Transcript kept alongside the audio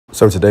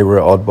So today we're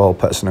at Oddball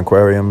Pets and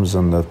Aquariums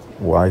and the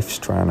wife's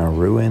trying to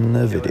ruin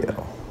the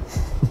video.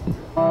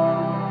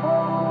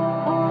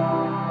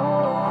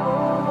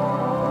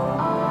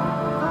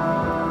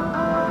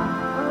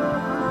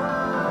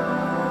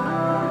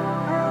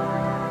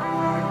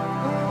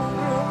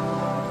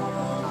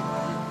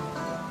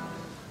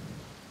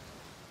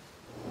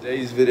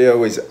 Today's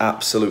video is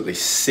absolutely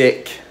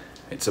sick.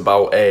 It's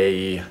about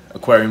a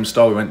aquarium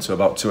store we went to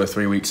about 2 or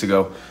 3 weeks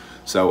ago.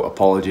 So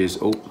apologies.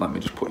 Oh, let me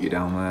just put you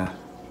down there.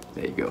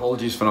 There you go.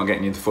 Apologies for not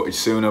getting you the footage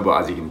sooner,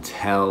 but as you can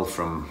tell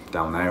from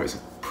down there, it's a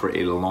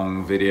pretty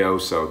long video,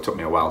 so it took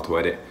me a while to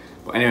edit.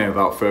 But anyway,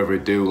 without further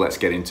ado, let's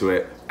get into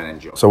it and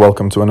enjoy. So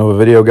welcome to another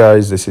video,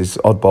 guys. This is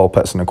Oddball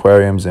Pets and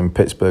Aquariums in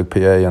Pittsburgh, PA,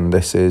 and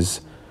this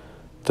is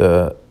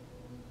the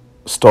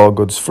store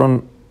goods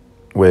front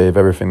with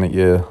everything that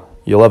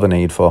you'll ever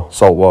need for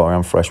saltwater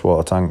and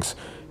freshwater tanks,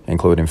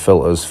 including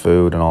filters,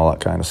 food, and all that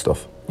kind of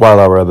stuff.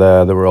 While I were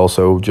there, they were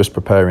also just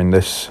preparing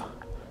this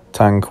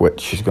tank,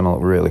 which is going to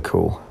look really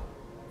cool.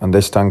 And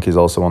this tank is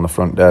also on the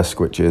front desk,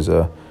 which is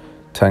a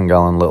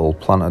 10-gallon little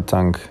planted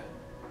tank,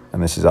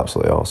 and this is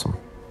absolutely awesome.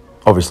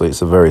 Obviously,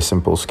 it's a very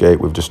simple skate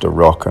with just a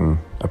rock and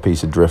a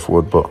piece of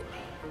driftwood, but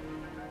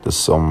there's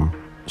some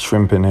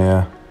shrimp in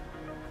here,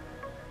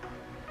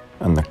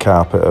 and the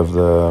carpet of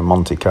the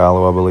Monte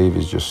Carlo, I believe,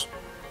 is just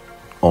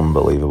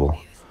unbelievable.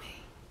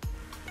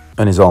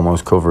 And is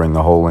almost covering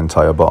the whole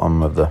entire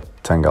bottom of the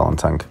 10-gallon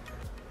tank.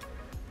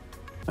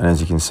 And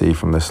as you can see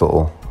from this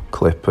little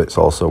clip, it's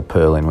also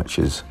purling, which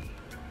is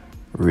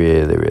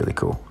really, really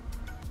cool.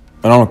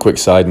 And on a quick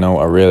side note,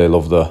 I really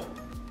love the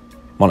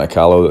Monte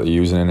Carlo that they're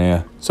using in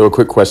here. So a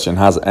quick question,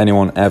 has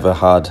anyone ever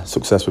had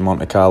success with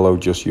Monte Carlo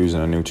just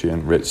using a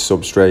nutrient-rich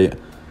substrate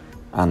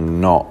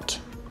and not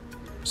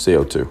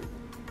CO2?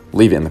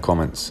 Leave it in the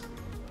comments.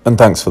 And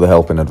thanks for the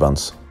help in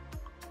advance.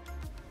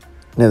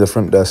 Near the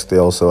front desk, they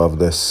also have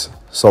this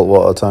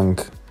saltwater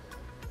tank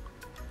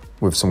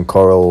with some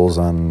corals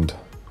and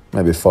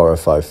maybe 4 or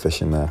 5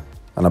 fish in there.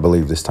 And I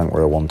believe this tank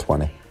were a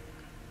 120.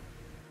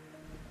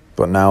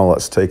 But now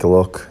let's take a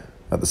look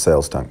at the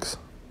sales tanks.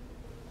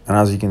 And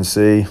as you can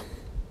see,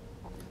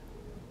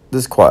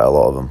 there's quite a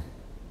lot of them.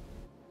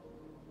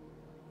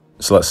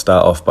 So let's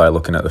start off by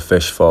looking at the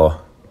fish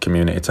for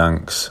community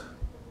tanks.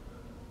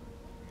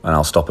 And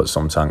I'll stop at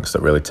some tanks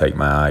that really take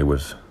my eye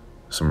with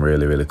some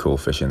really, really cool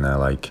fish in there,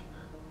 like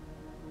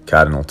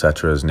cardinal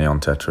tetras, neon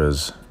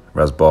tetras,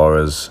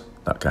 rasboras,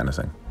 that kind of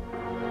thing.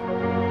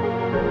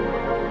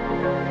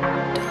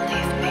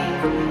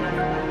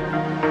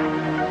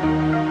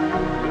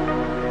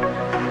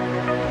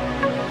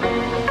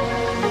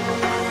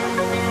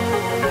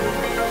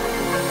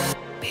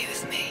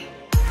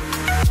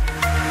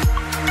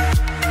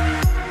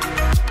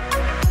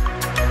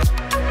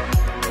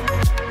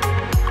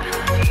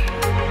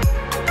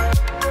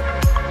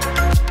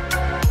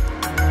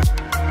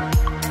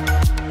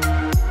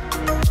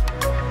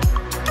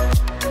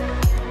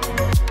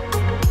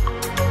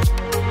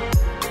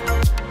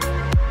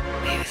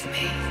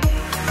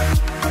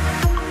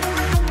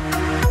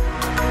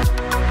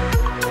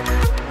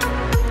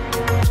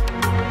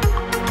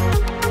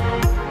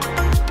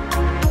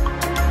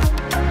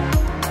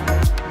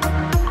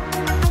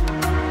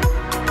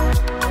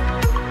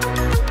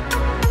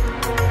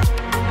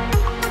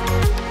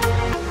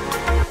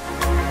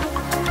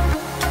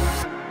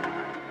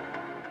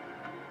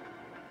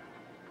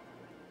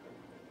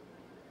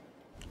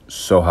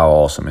 So how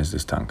awesome is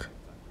this tank?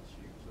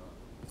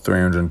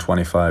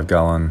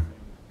 325-gallon,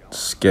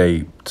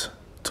 scaped,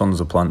 tons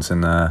of plants in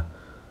there.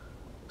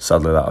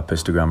 Sadly, that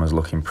opistogram is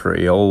looking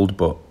pretty old,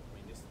 but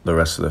the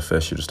rest of the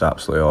fish are just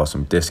absolutely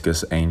awesome.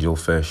 Discus,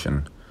 angelfish,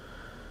 and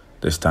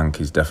this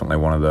tank is definitely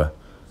one of the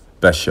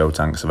best show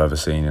tanks I've ever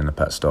seen in a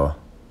pet store.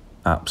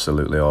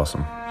 Absolutely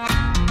awesome.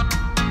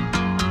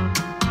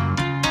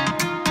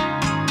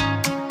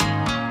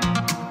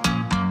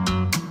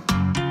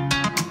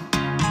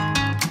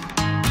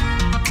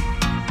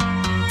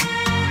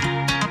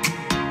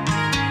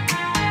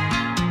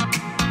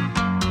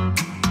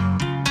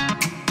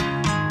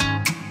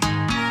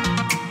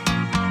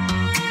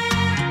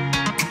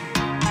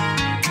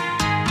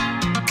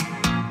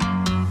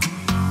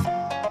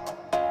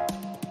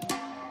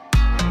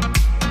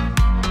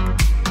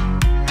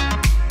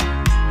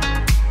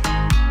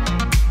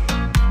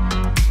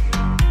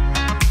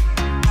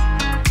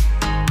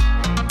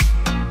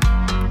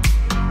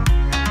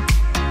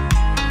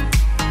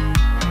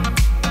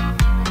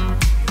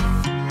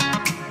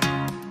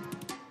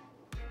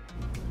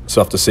 So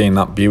after seeing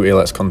that beauty,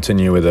 let's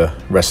continue with the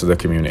rest of the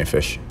community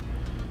fish,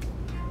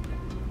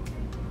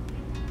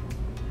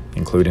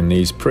 including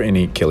these pretty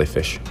neat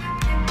killifish.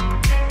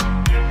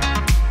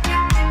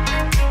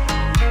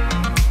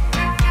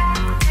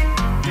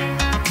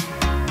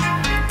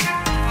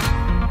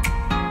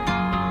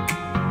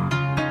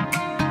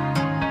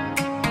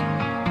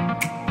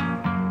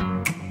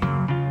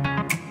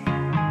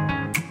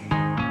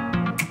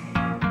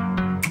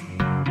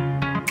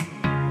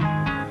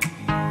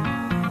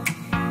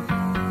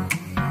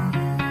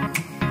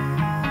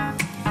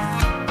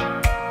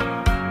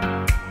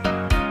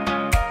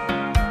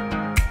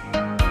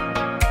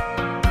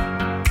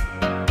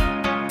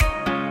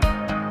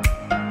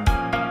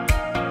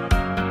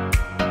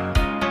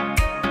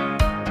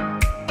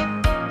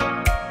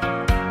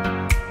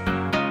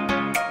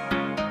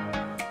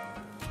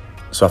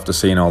 So after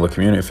seeing all the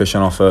community fish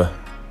on offer,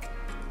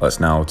 let's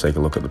now take a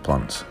look at the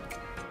plants,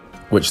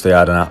 which they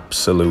had an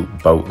absolute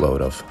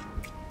boatload of,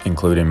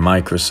 including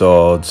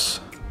microswords,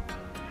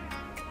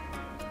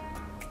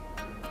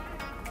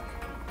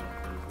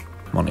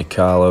 Monte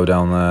Carlo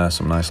down there,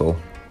 some nice little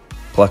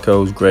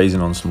plecos grazing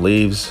on some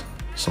leaves,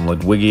 some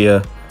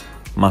Ludwigia,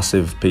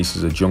 massive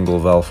pieces of jungle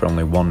vel for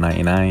only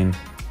 $1.99,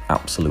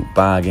 absolute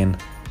bargain,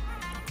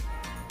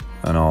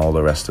 and all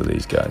the rest of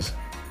these guys.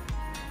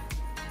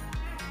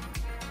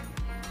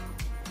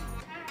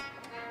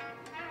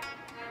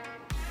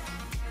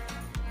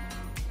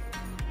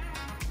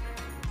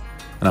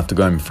 And after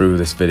going through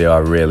this video, I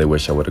really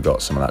wish I would have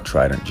got some of that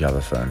Trident Java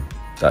Fern.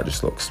 That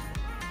just looks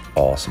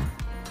awesome.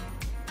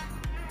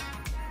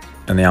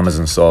 And the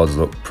Amazon swords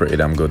look pretty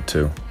damn good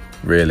too.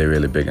 Really,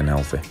 really big and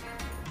healthy.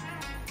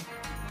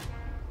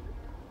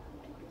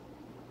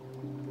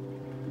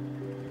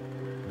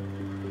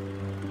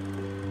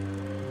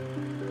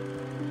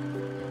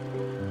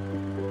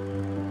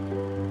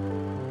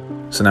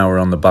 So now we're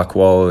on the back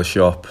wall of the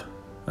shop,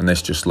 and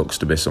this just looks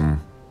to be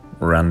some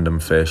random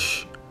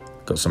fish.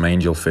 Got some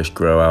angelfish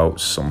grow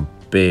outs, some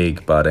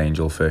big bad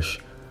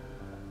angelfish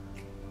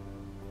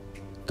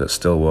that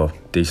still were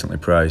decently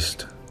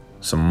priced.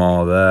 Some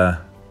more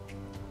there.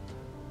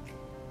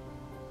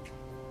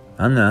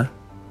 And there.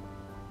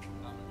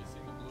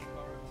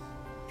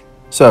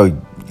 So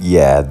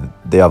yeah,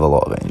 they have a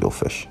lot of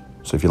angelfish.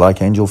 So if you like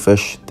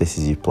angelfish, this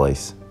is your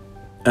place.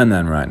 And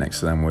then right next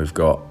to them we've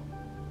got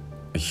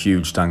a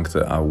huge tank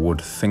that I would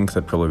think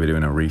they'd probably be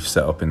doing a reef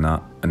setup in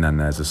that, and then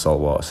there's a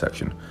saltwater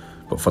section.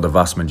 But for the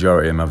vast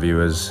majority of my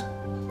viewers,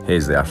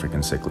 here's the African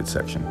cichlid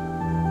section.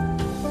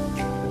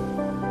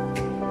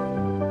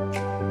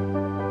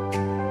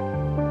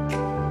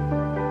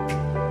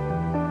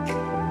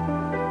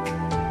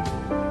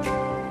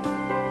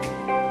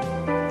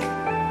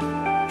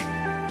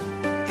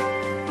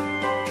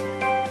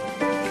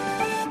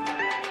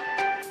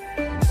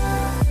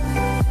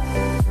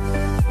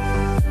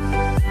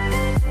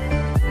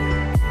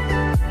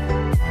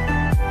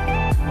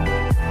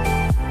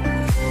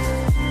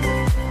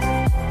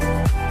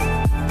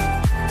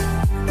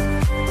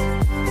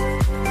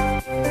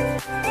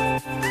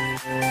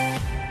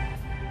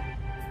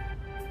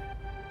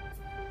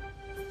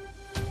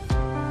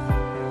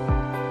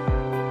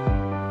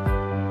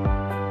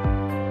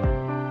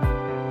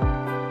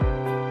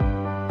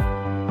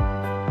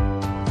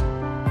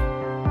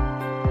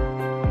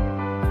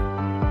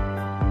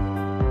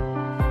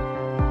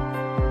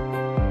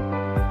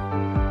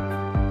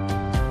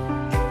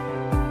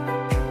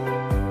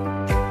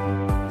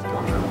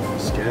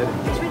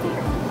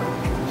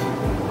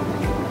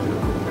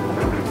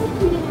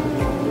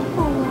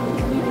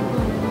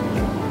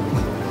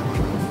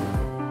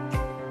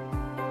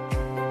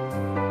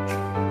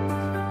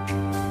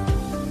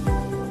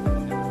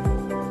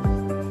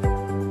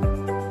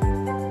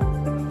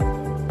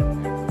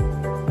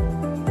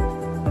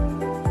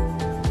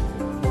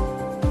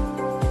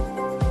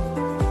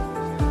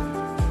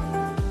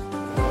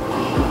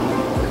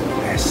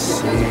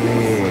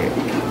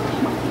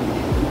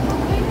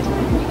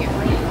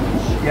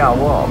 Yeah,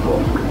 what?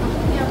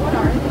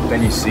 But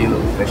then you see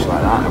little fish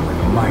like that, and we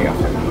might have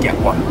to get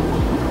one.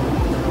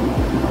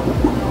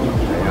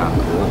 They are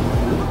cool.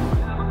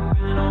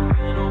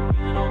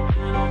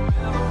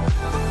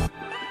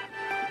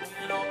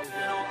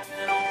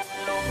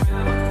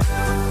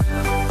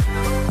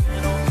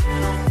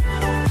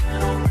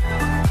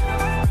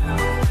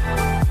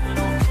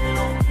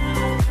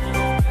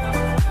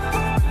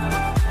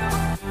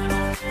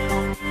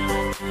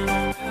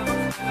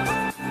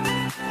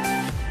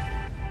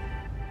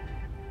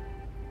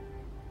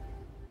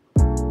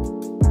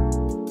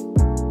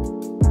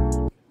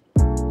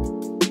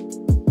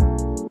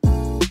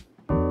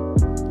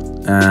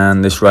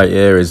 And this right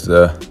here is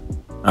the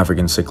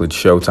African cichlid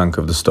show tank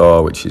of the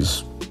store, which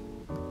is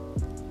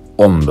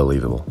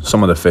unbelievable.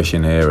 Some of the fish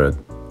in here are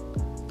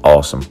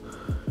awesome.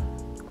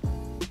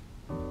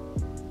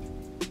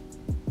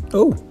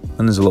 Oh,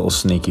 and there's a little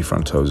sneaky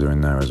frontosa in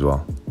there as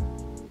well.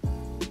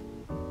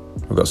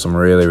 We've got some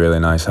really, really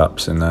nice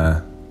haps in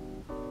there,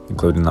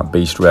 including that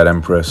beast red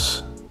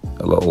empress,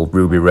 a little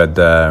ruby red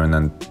there, and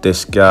then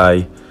this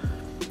guy.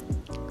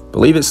 I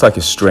believe it's like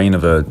a strain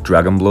of a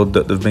dragon blood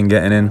that they've been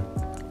getting in,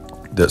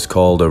 that's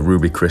called a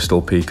ruby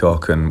crystal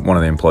peacock, and one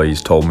of the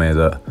employees told me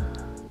that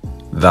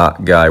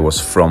that guy was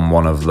from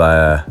one of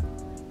their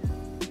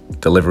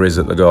deliveries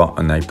that they got,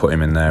 and they put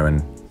him in there,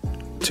 and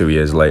 2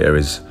 years later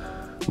is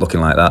looking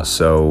like that.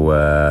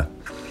 So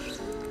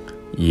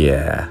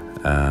yeah,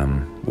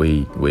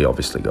 we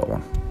obviously got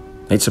one.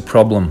 It's a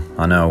problem,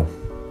 I know,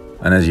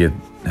 and as you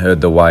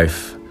heard the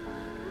wife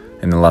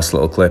in the last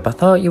little clip, I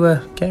thought you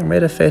were getting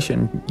rid of fish,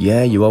 and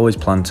yeah, you always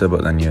plan to,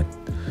 but then you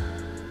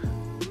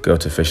go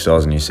to fish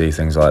stores and you see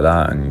things like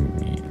that,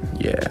 and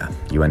yeah,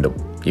 you end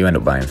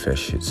up buying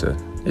fish. It's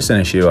an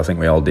issue. I think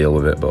we all deal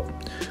with it, but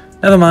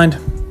never mind.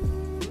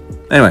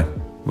 Anyway,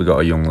 we got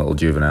a young little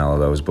juvenile of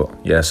those, but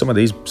yeah, some of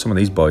these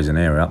boys in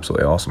here are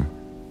absolutely awesome.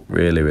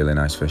 Really, really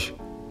nice fish.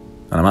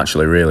 And I'm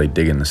actually really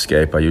digging the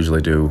scape. I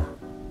usually do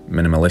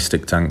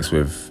minimalistic tanks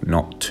with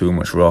not too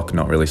much rock,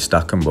 not really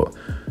stack them, but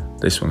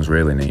this one's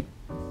really neat.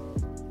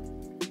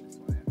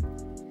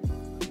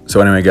 So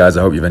anyway guys,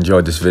 I hope you've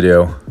enjoyed this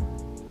video.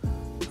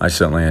 I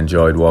certainly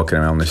enjoyed walking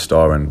around this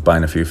store and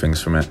buying a few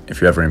things from it. If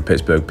you're ever in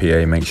Pittsburgh,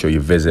 PA, make sure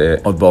you visit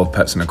it. Oddball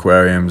Pets and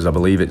Aquariums, I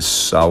believe it's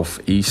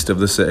southeast of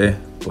the city,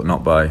 but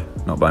not by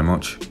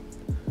much.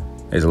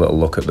 Here's a little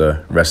look at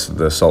the rest of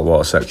the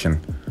saltwater section.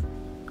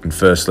 And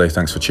firstly,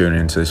 thanks for tuning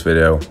into this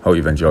video. Hope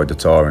you've enjoyed the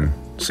tour and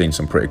seen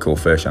some pretty cool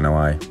fish. I know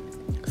I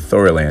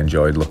thoroughly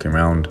enjoyed looking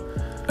around.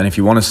 And if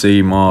you want to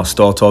see more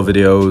store tour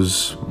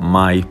videos,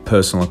 my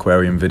personal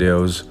aquarium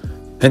videos,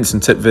 hints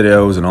and tip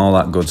videos and all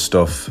that good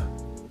stuff,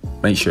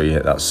 make sure you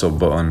hit that sub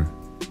button,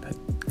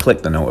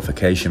 click the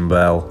notification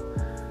bell.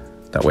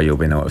 That way you'll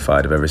be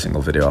notified of every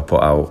single video I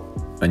put out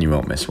and you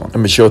won't miss one.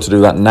 And be sure to do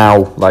that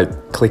now,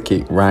 like click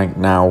it right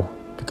now,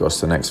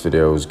 because the next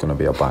video is going to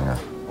be a banger.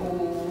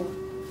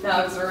 Ooh,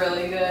 that was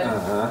really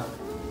good.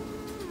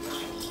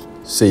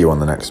 See you on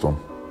the next one.